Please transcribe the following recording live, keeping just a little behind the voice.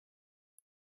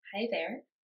Hi there.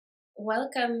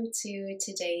 Welcome to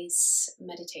today's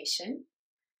meditation.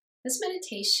 This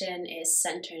meditation is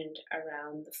centered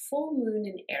around the full moon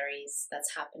in Aries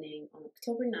that's happening on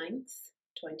October 9th,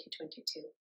 2022.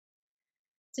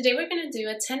 Today we're going to do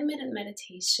a 10-minute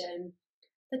meditation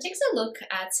that takes a look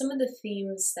at some of the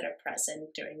themes that are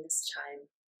present during this time.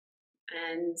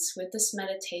 And with this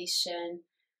meditation,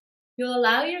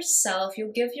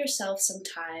 you'll give yourself some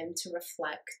time to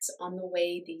reflect on the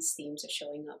way these themes are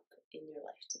showing up in your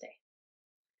life today.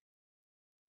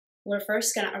 We're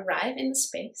first going to arrive in the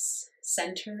space,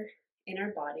 center in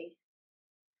our body,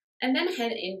 and then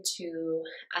head into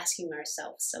asking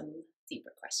ourselves some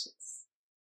deeper questions.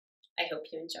 I hope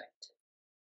you enjoy it.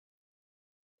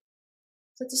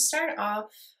 So to start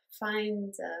off,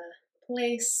 find a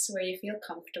place where you feel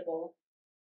comfortable.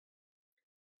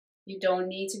 You don't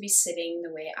need to be sitting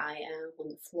the way I am on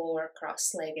the floor,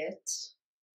 cross-legged.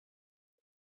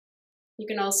 You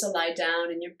can also lie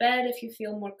down in your bed if you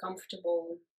feel more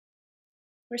comfortable,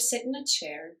 or sit in a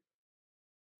chair.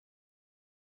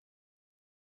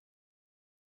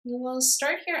 We'll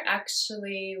start here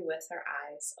actually with our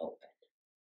eyes open.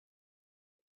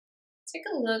 Take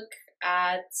a look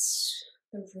at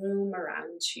the room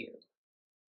around you.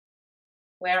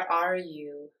 Where are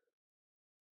you?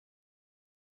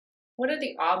 What are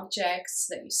the objects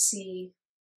that you see?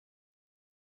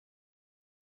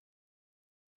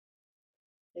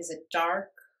 Is it dark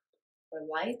or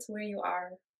light where you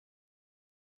are?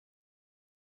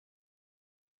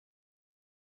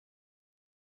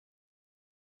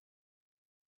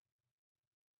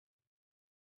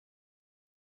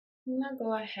 Now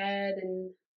go ahead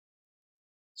and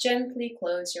gently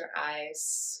close your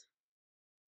eyes.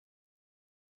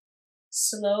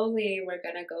 Slowly we're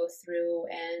going to go through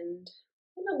and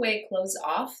in a way close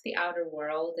off the outer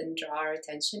world and draw our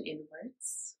attention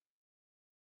inwards.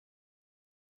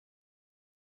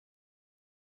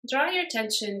 Draw your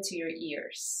attention to your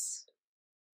ears.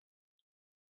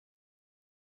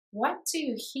 What do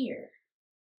you hear?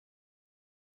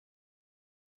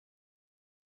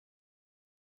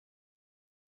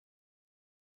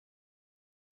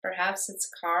 Perhaps it's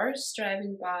cars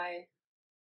driving by,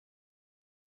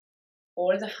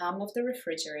 or the hum of the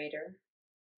refrigerator.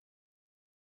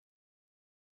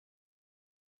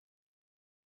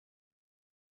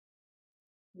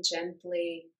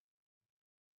 Gently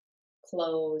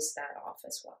close that off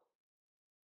as well.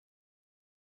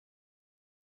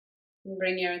 And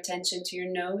bring your attention to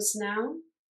your nose now.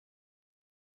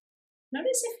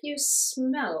 Notice if you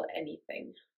smell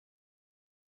anything.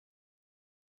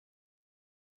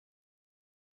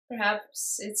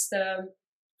 Perhaps it's the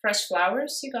fresh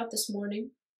flowers you got this morning.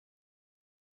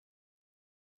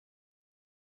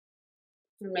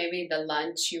 Or maybe the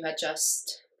lunch you had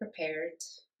just prepared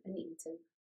and eaten.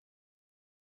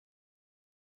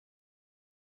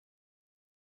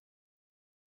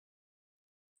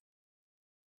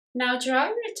 Now draw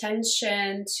your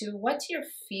attention to what you're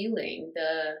feeling,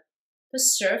 the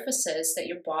surfaces that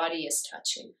your body is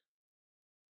touching.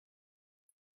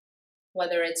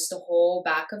 Whether it's the whole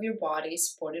back of your body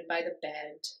supported by the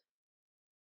bed,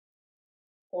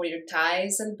 or your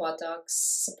thighs and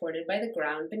buttocks supported by the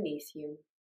ground beneath you.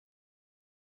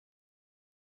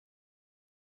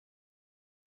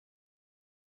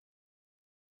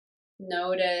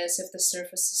 Notice if the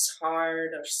surface is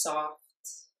hard or soft,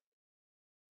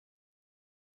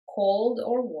 cold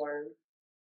or warm.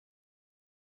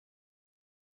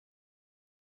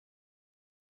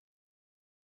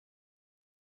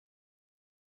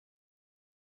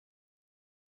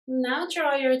 Now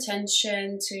draw your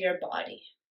attention to your body.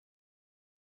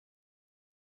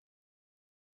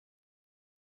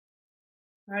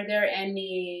 Are there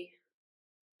any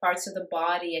parts of the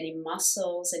body, any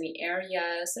muscles, any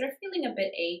areas that are feeling a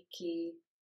bit achy?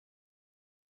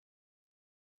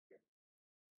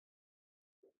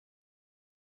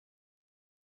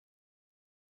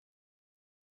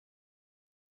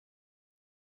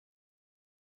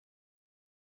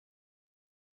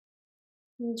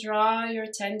 And draw your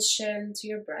attention to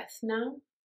your breath now.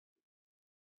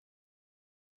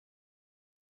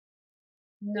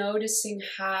 Noticing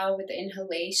how with the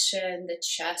inhalation the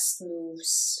chest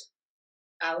moves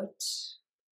out.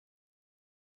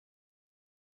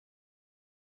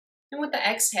 And with the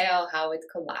exhale, how it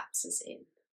collapses in.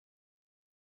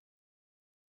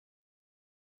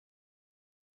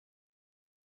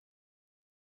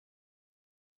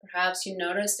 Perhaps you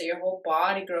notice that your whole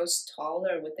body grows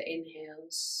taller with the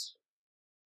inhales.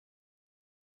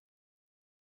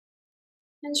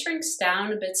 And shrinks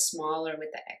down a bit smaller with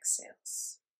the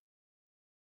exhales.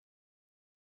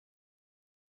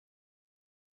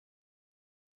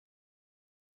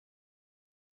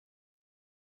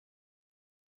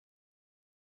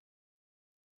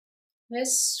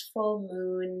 This full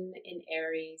moon in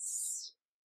Aries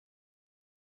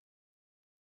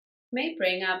may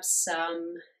bring up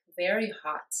some very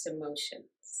hot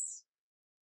emotions,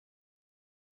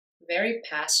 very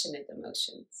passionate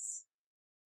emotions.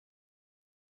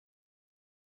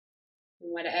 In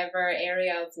whatever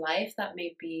area of life that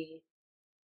may be,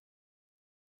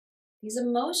 these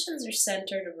emotions are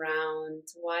centered around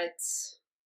what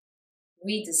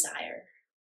we desire,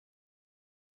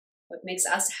 what makes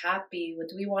us happy,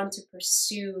 what we want to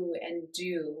pursue and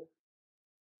do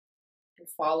and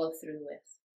follow through with.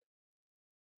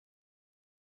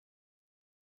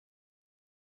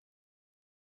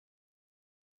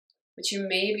 What you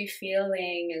may be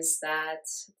feeling is that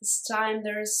this time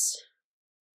there's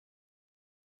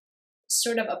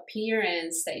sort of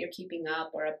appearance that you're keeping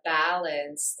up or a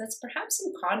balance that's perhaps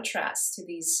in contrast to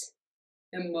these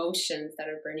emotions that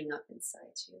are burning up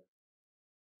inside you.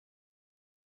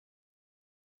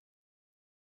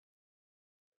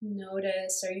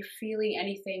 Notice, are you feeling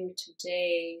anything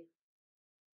today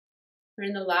or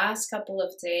in the last couple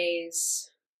of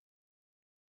days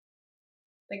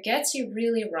that gets you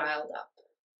really riled up?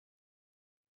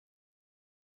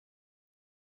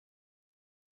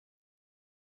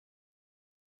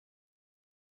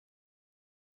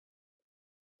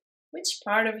 Which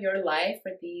part of your life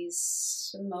are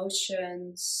these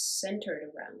emotions centered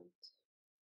around?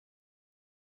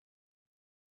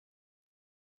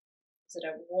 Is it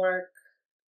at work,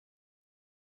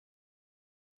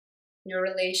 your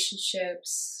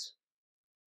relationships,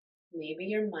 maybe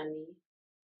your money?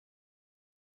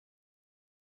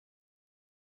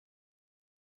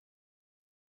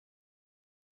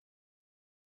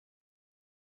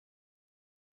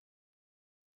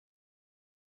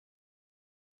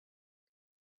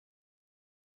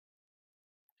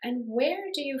 And where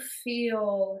do you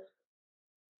feel,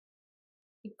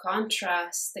 in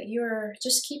contrast, that you're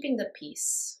just keeping the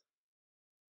peace,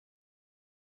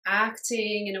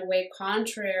 acting in a way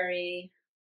contrary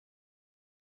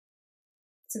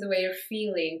to the way you're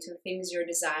feeling, to the things you're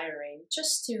desiring,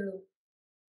 just to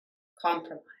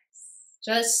compromise,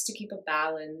 just to keep a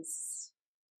balance,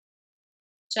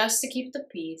 just to keep the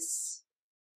peace,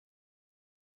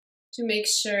 to make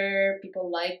sure people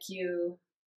like you,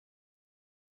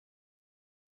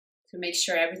 to make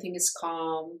sure everything is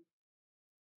calm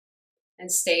and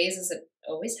stays as it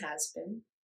always has been.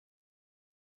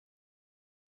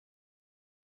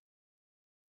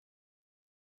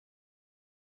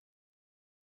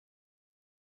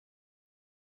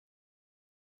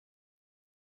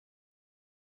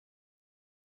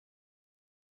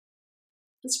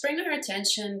 Let's bring our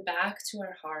attention back to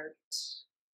our heart.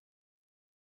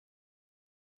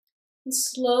 And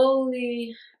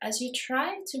slowly, as you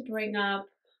try to bring up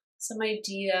some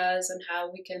ideas on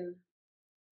how we can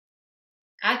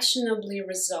actionably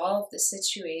resolve the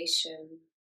situation,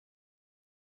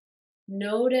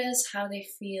 notice how they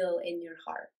feel in your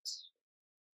heart.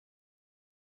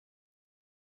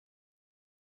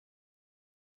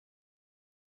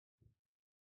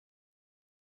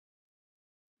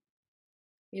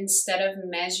 Instead of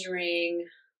measuring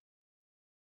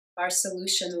our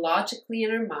solution logically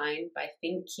in our mind by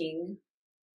thinking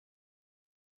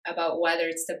about whether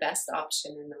it's the best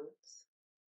option or not,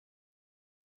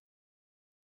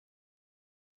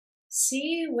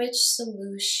 see which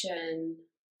solution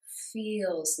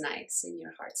feels nice in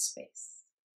your heart space.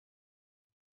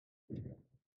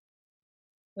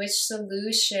 Which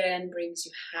solution brings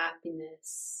you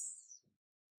happiness,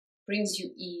 brings you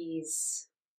ease,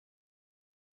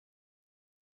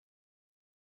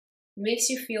 makes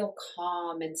you feel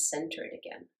calm and centered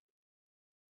again.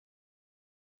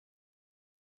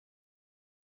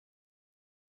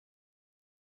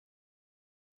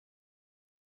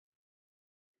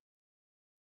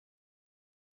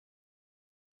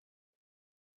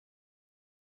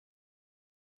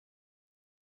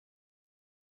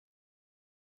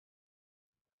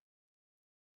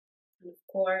 And of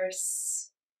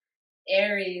course,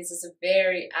 Aries is a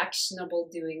very actionable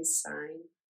doing sign.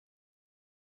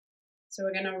 So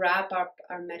we're going to wrap up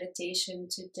our meditation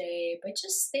today by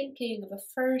just thinking of a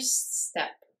first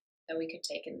step that we could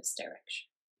take in this direction.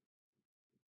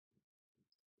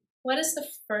 What is the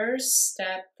first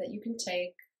step that you can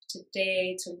take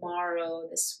today, tomorrow,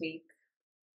 this week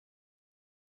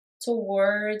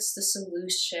towards the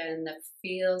solution that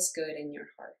feels good in your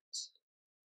heart?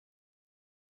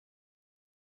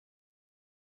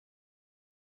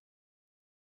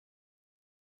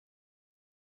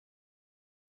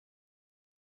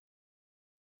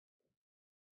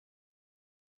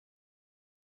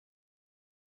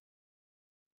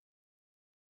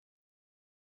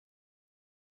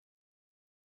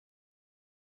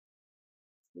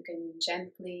 You can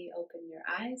gently open your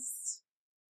eyes.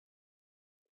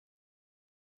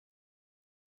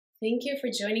 Thank you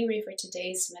for joining me for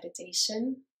today's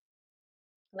meditation.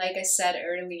 Like I said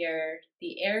earlier,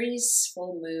 the Aries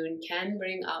full moon can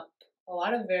bring up a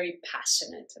lot of very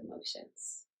passionate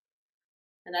emotions.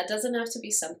 And that doesn't have to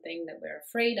be something that we're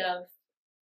afraid of.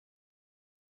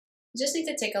 We just need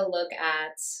to take a look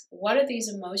at what are these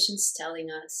emotions telling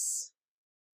us?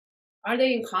 Are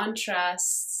they in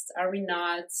contrast? Are we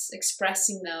not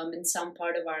expressing them in some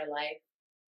part of our life?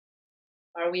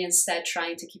 Are we instead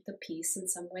trying to keep the peace in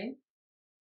some way?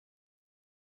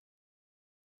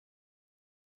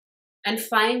 And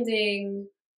finding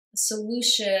a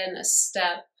solution, a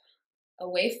step, a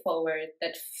way forward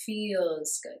that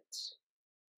feels good.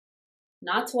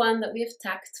 Not one that we have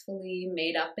tactfully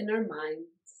made up in our mind,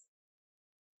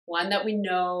 one that we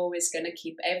know is going to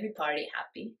keep every party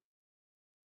happy,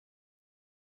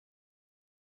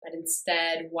 but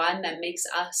instead one that makes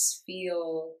us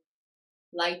feel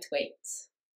lightweight.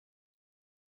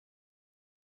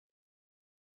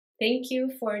 Thank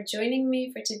you for joining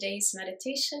me for today's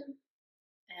meditation,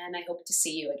 and I hope to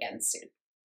see you again soon.